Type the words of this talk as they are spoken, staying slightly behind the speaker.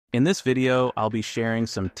In this video, I'll be sharing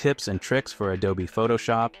some tips and tricks for Adobe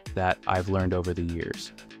Photoshop that I've learned over the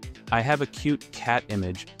years. I have a cute cat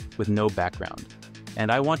image with no background,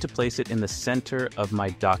 and I want to place it in the center of my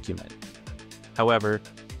document. However,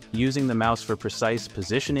 using the mouse for precise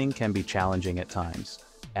positioning can be challenging at times.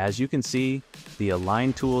 As you can see, the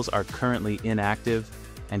Align tools are currently inactive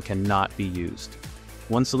and cannot be used.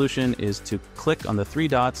 One solution is to click on the three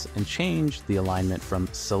dots and change the alignment from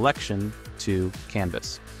Selection to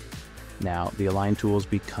Canvas. Now the Align tools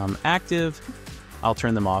become active. I'll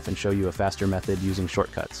turn them off and show you a faster method using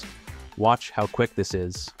shortcuts. Watch how quick this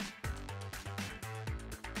is.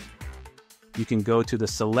 You can go to the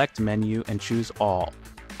Select menu and choose All.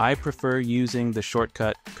 I prefer using the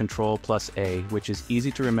shortcut Ctrl+A, which is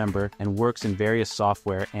easy to remember and works in various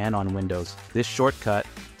software and on Windows. This shortcut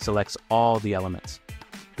selects all the elements.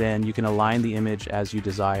 Then you can align the image as you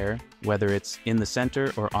desire, whether it's in the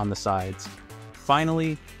center or on the sides.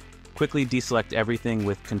 Finally, quickly deselect everything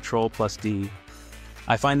with Ctrl+D.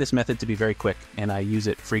 I find this method to be very quick, and I use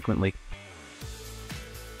it frequently.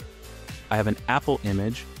 I have an Apple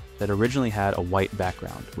image that originally had a white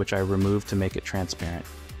background, which I removed to make it transparent.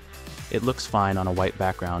 It looks fine on a white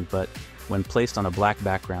background, but when placed on a black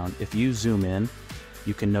background, if you zoom in,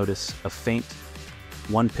 you can notice a faint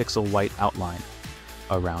 1 pixel white outline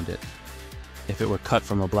around it. If it were cut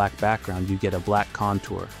from a black background, you get a black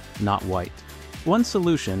contour, not white. One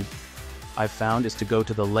solution I've found is to go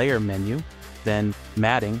to the Layer menu, then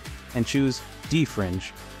Matting, and choose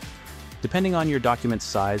Defringe. Depending on your document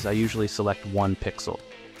size, I usually select 1 pixel.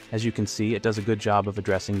 As you can see, it does a good job of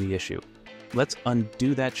addressing the issue. Let's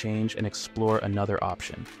undo that change and explore another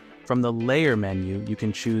option. From the Layer menu, you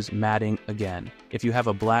can choose Matting again. If you have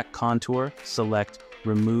a black contour, select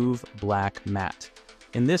Remove Black Matte.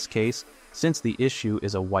 In this case, since the issue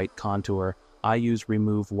is a white contour, I use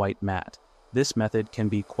Remove White Matte. This method can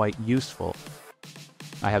be quite useful.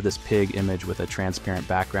 I have this pig image with a transparent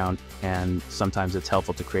background, and sometimes it's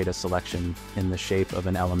helpful to create a selection in the shape of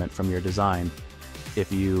an element from your design.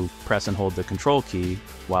 If you press and hold the Control key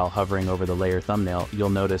while hovering over the layer thumbnail, you'll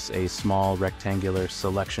notice a small rectangular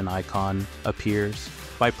selection icon appears.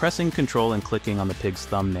 By pressing Control and clicking on the pig's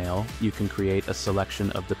thumbnail, you can create a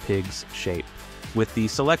selection of the pig's shape. With the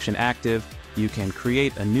selection active, you can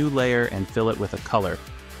create a new layer and fill it with a color.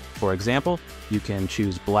 For example, you can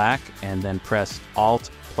choose black and then press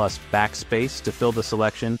Alt plus Backspace to fill the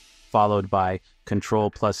selection, followed by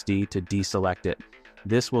Ctrl+D to deselect it.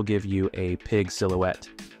 This will give you a pig silhouette.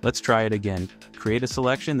 Let's try it again. Create a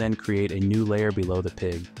selection, then create a new layer below the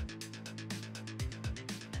pig.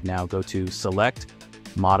 Now go to Select,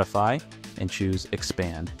 Modify, and choose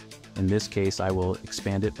Expand. In this case, I will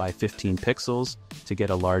expand it by 15 pixels to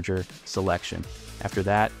get a larger selection. After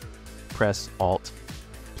that, press Alt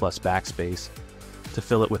plus Backspace to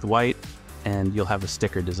fill it with white, and you'll have a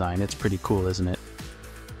sticker design. It's pretty cool, isn't it?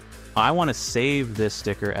 I want to save this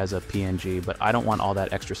sticker as a PNG, but I don't want all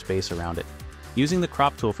that extra space around it. Using the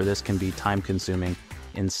crop tool for this can be time-consuming.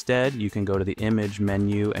 Instead, you can go to the Image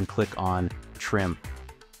menu and click on Trim.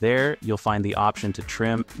 There, you'll find the option to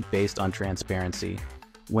trim based on transparency.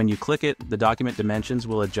 When you click it, the document dimensions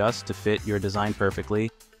will adjust to fit your design perfectly.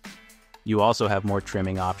 You also have more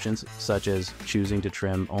trimming options, such as choosing to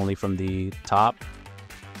trim only from the top.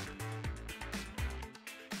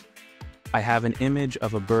 I have an image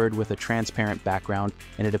of a bird with a transparent background,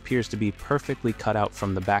 and it appears to be perfectly cut out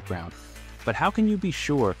from the background. But how can you be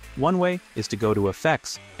sure? One way is to go to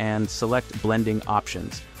Effects and select Blending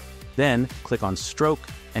Options. Then click on Stroke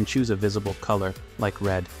and choose a visible color, like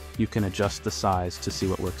red. You can adjust the size to see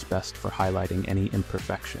what works best for highlighting any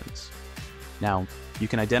imperfections. Now, you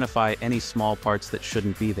can identify any small parts that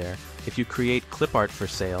shouldn't be there. If you create Clipart for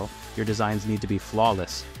sale, your designs need to be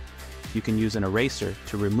flawless. You can use an eraser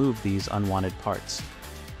to remove these unwanted parts.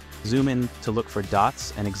 Zoom in to look for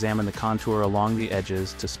dots and examine the contour along the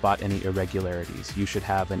edges to spot any irregularities. You should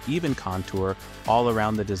have an even contour all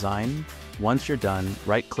around the design. Once you're done,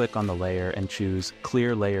 right-click on the layer and choose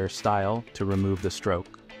Clear Layer Style to remove the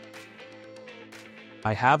stroke.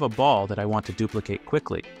 I have a ball that I want to duplicate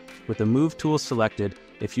quickly. With the Move tool selected,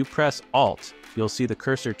 if you press Alt, you'll see the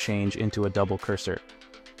cursor change into a double cursor.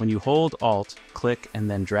 When you hold Alt, click, and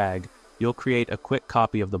then drag, you'll create a quick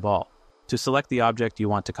copy of the ball. To select the object you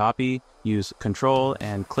want to copy, use Control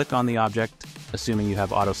and click on the object, assuming you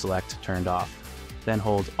have Auto Select turned off. Then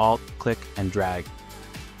hold Alt, click, and drag.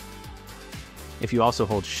 If you also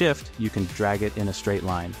hold Shift, you can drag it in a straight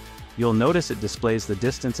line. You'll notice it displays the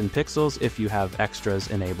distance in pixels if you have extras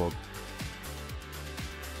enabled.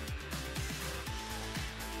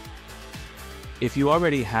 If you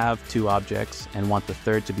already have two objects and want the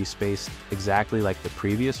third to be spaced exactly like the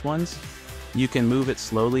previous ones, you can move it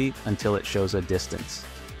slowly until it shows a distance,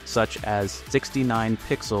 such as 69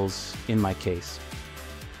 pixels in my case.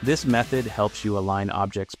 This method helps you align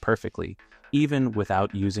objects perfectly, even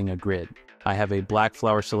without using a grid. I have a black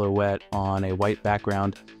flower silhouette on a white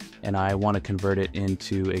background, and I want to convert it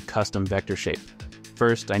into a custom vector shape.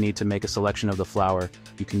 First, I need to make a selection of the flower.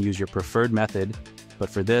 You can use your preferred method, but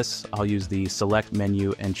for this, I'll use the Select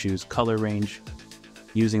menu and choose Color Range.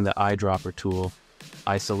 Using the eyedropper tool,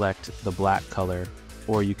 I select the black color,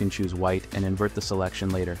 or you can choose white and invert the selection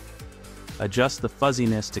later. Adjust the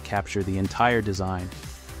fuzziness to capture the entire design.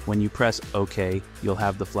 When you press OK, you'll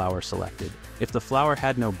have the flower selected. If the flower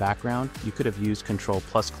had no background, you could have used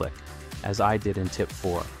Ctrl+click, as I did in tip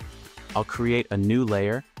 4. I'll create a new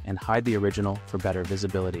layer and hide the original for better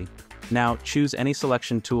visibility. Now choose any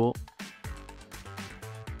selection tool,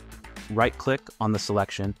 right-click on the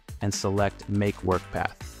selection, and select Make Work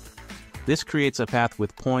Path. This creates a path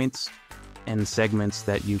with points and segments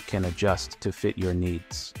that you can adjust to fit your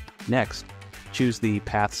needs. Next, choose the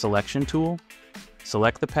Path Selection tool,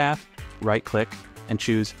 select the path, right-click, and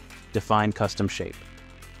choose Define Custom Shape.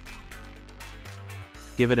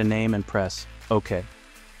 Give it a name and press OK.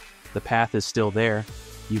 The path is still there.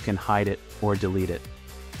 You can hide it or delete it.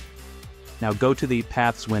 Now go to the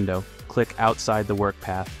Paths window, click outside the work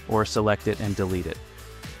path, or select it and delete it.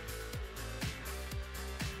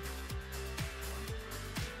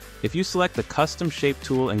 If you select the Custom Shape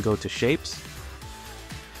tool and go to Shapes,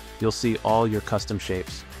 you'll see all your custom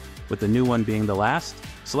shapes, with the new one being the last.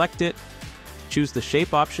 Select it, choose the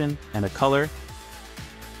shape option and a color,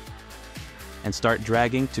 and start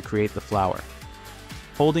dragging to create the flower.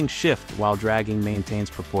 Holding Shift while dragging maintains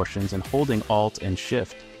proportions, and holding Alt and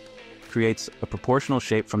Shift creates a proportional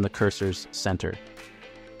shape from the cursor's center.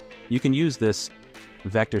 You can use this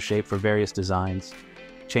vector shape for various designs,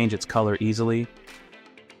 change its color easily,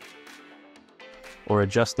 or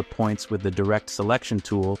adjust the points with the Direct Selection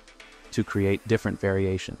tool to create different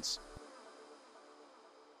variations.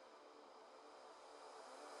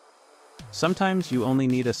 Sometimes you only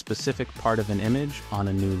need a specific part of an image on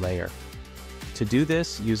a new layer. To do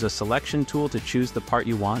this, use a selection tool to choose the part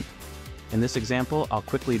you want. In this example, I'll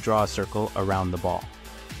quickly draw a circle around the ball.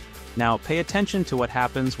 Now pay attention to what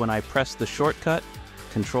happens when I press the shortcut,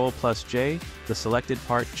 Ctrl+J, the selected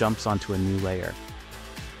part jumps onto a new layer.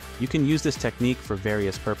 You can use this technique for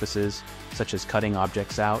various purposes, such as cutting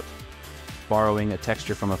objects out, borrowing a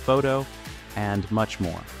texture from a photo, and much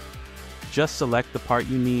more. Just select the part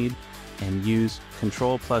you need and use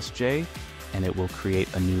Ctrl+J, and it will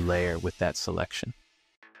create a new layer with that selection.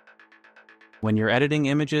 When you're editing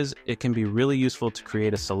images, it can be really useful to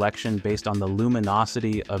create a selection based on the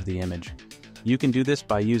luminosity of the image. You can do this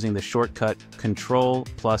by using the shortcut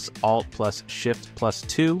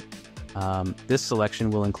Ctrl+Alt+Shift+2. This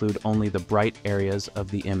selection will include only the bright areas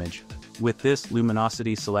of the image. With this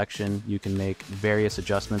luminosity selection, you can make various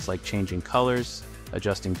adjustments like changing colors,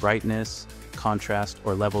 adjusting brightness, contrast,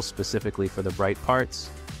 or levels specifically for the bright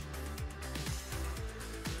parts.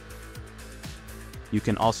 You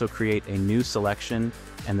can also create a new selection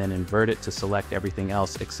and then invert it to select everything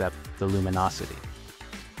else except the luminosity.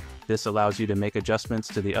 This allows you to make adjustments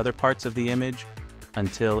to the other parts of the image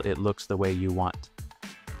until it looks the way you want.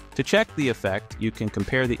 To check the effect, you can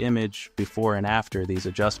compare the image before and after these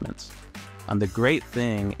adjustments. The great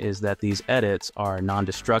thing is that these edits are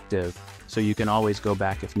non-destructive, so you can always go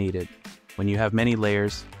back if needed. When you have many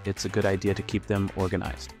layers, it's a good idea to keep them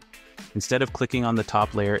organized. Instead of clicking on the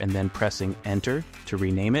top layer and then pressing Enter to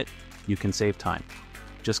rename it, you can save time.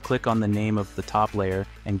 Just click on the name of the top layer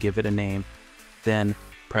and give it a name, then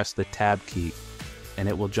press the Tab key, and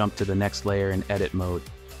it will jump to the next layer in edit mode.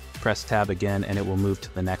 Press Tab again and it will move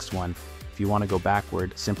to the next one. If you want to go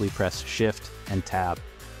backward, simply press Shift and Tab.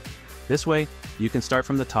 This way, you can start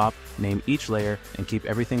from the top, name each layer, and keep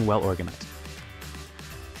everything well organized.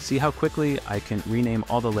 See how quickly I can rename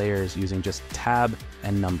all the layers using just Tab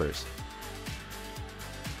and numbers.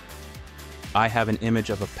 I have an image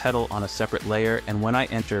of a petal on a separate layer, and when I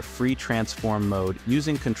enter free transform mode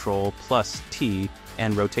using Ctrl+T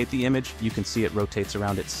and rotate the image, you can see it rotates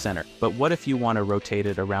around its center. But what if you want to rotate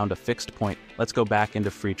it around a fixed point? Let's go back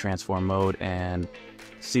into free transform mode and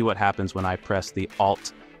see what happens when I press the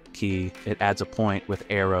Alt key. It adds a point with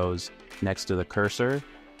arrows next to the cursor.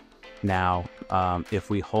 Now, if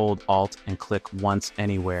we hold Alt and click once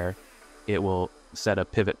anywhere, it will set a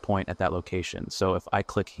pivot point at that location. So if I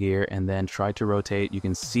click here and then try to rotate, you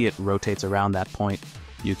can see it rotates around that point.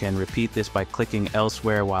 You can repeat this by clicking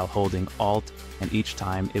elsewhere while holding Alt, and each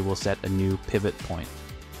time it will set a new pivot point.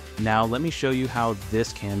 Now let me show you how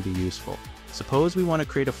this can be useful. Suppose we want to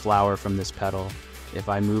create a flower from this petal. If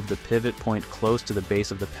I move the pivot point close to the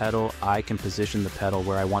base of the petal, I can position the petal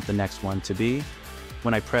where I want the next one to be.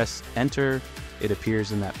 When I press enter, it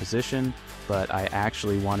appears in that position, but I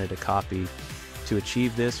actually wanted a copy. To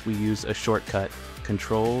achieve this, we use a shortcut,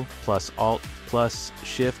 Control plus Alt plus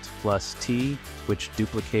Shift plus T, which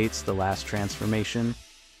duplicates the last transformation.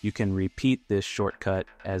 You can repeat this shortcut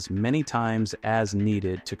as many times as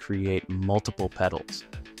needed to create multiple petals.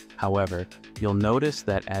 However, you'll notice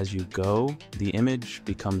that as you go, the image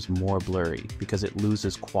becomes more blurry because it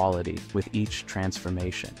loses quality with each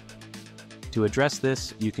transformation. To address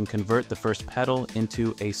this, you can convert the first petal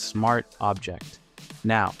into a smart object.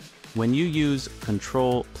 Now, when you use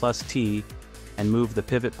Control plus T and move the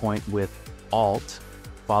pivot point with Alt,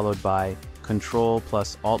 followed by Control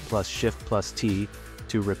plus Alt plus Shift plus T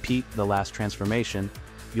to repeat the last transformation,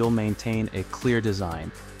 you'll maintain a clear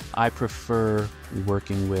design. I prefer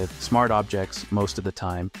working with smart objects most of the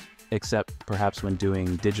time, except perhaps when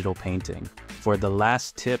doing digital painting. For the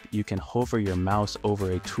last tip, you can hover your mouse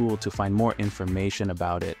over a tool to find more information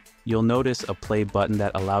about it. You'll notice a play button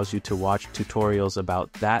that allows you to watch tutorials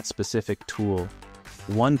about that specific tool.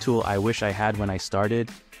 One tool I wish I had when I started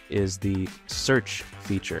is the search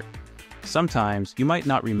feature. Sometimes you might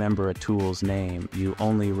not remember a tool's name, you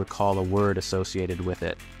only recall a word associated with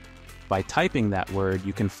it. By typing that word,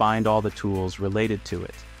 you can find all the tools related to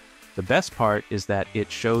it. The best part is that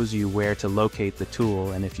it shows you where to locate the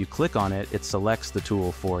tool, and if you click on it, it selects the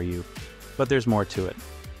tool for you. But there's more to it.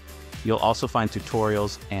 You'll also find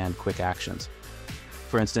tutorials and quick actions.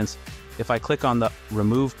 For instance, if I click on the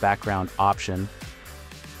Remove Background option,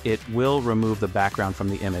 it will remove the background from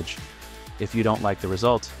the image. If you don't like the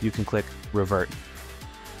result, you can click Revert.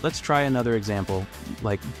 Let's try another example,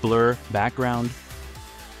 like Blur Background.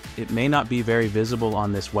 It may not be very visible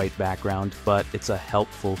on this white background, but it's a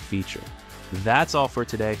helpful feature. That's all for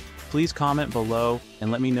today. Please comment below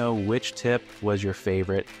and let me know which tip was your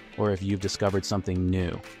favorite or if you've discovered something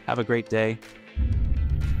new. Have a great day.